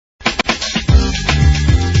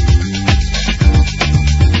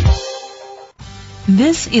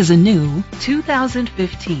This is a new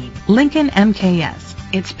 2015 Lincoln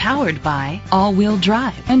MKS. It's powered by all-wheel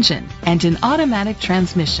drive engine and an automatic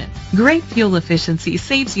transmission. Great fuel efficiency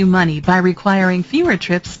saves you money by requiring fewer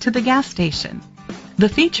trips to the gas station. The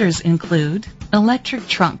features include electric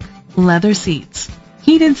trunk, leather seats,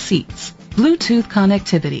 heated seats, Bluetooth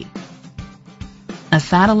connectivity, a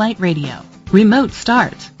satellite radio, remote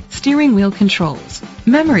start, steering wheel controls,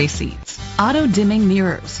 memory seats, auto-dimming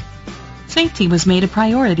mirrors. Safety was made a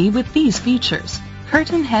priority with these features: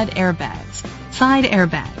 curtain head airbags, side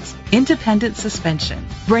airbags, independent suspension,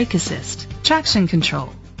 brake assist, traction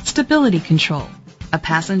control, stability control, a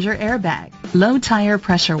passenger airbag, low tire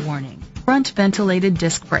pressure warning, front ventilated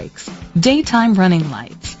disc brakes, daytime running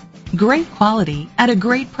lights. Great quality at a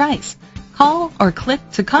great price. Call or click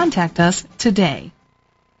to contact us today.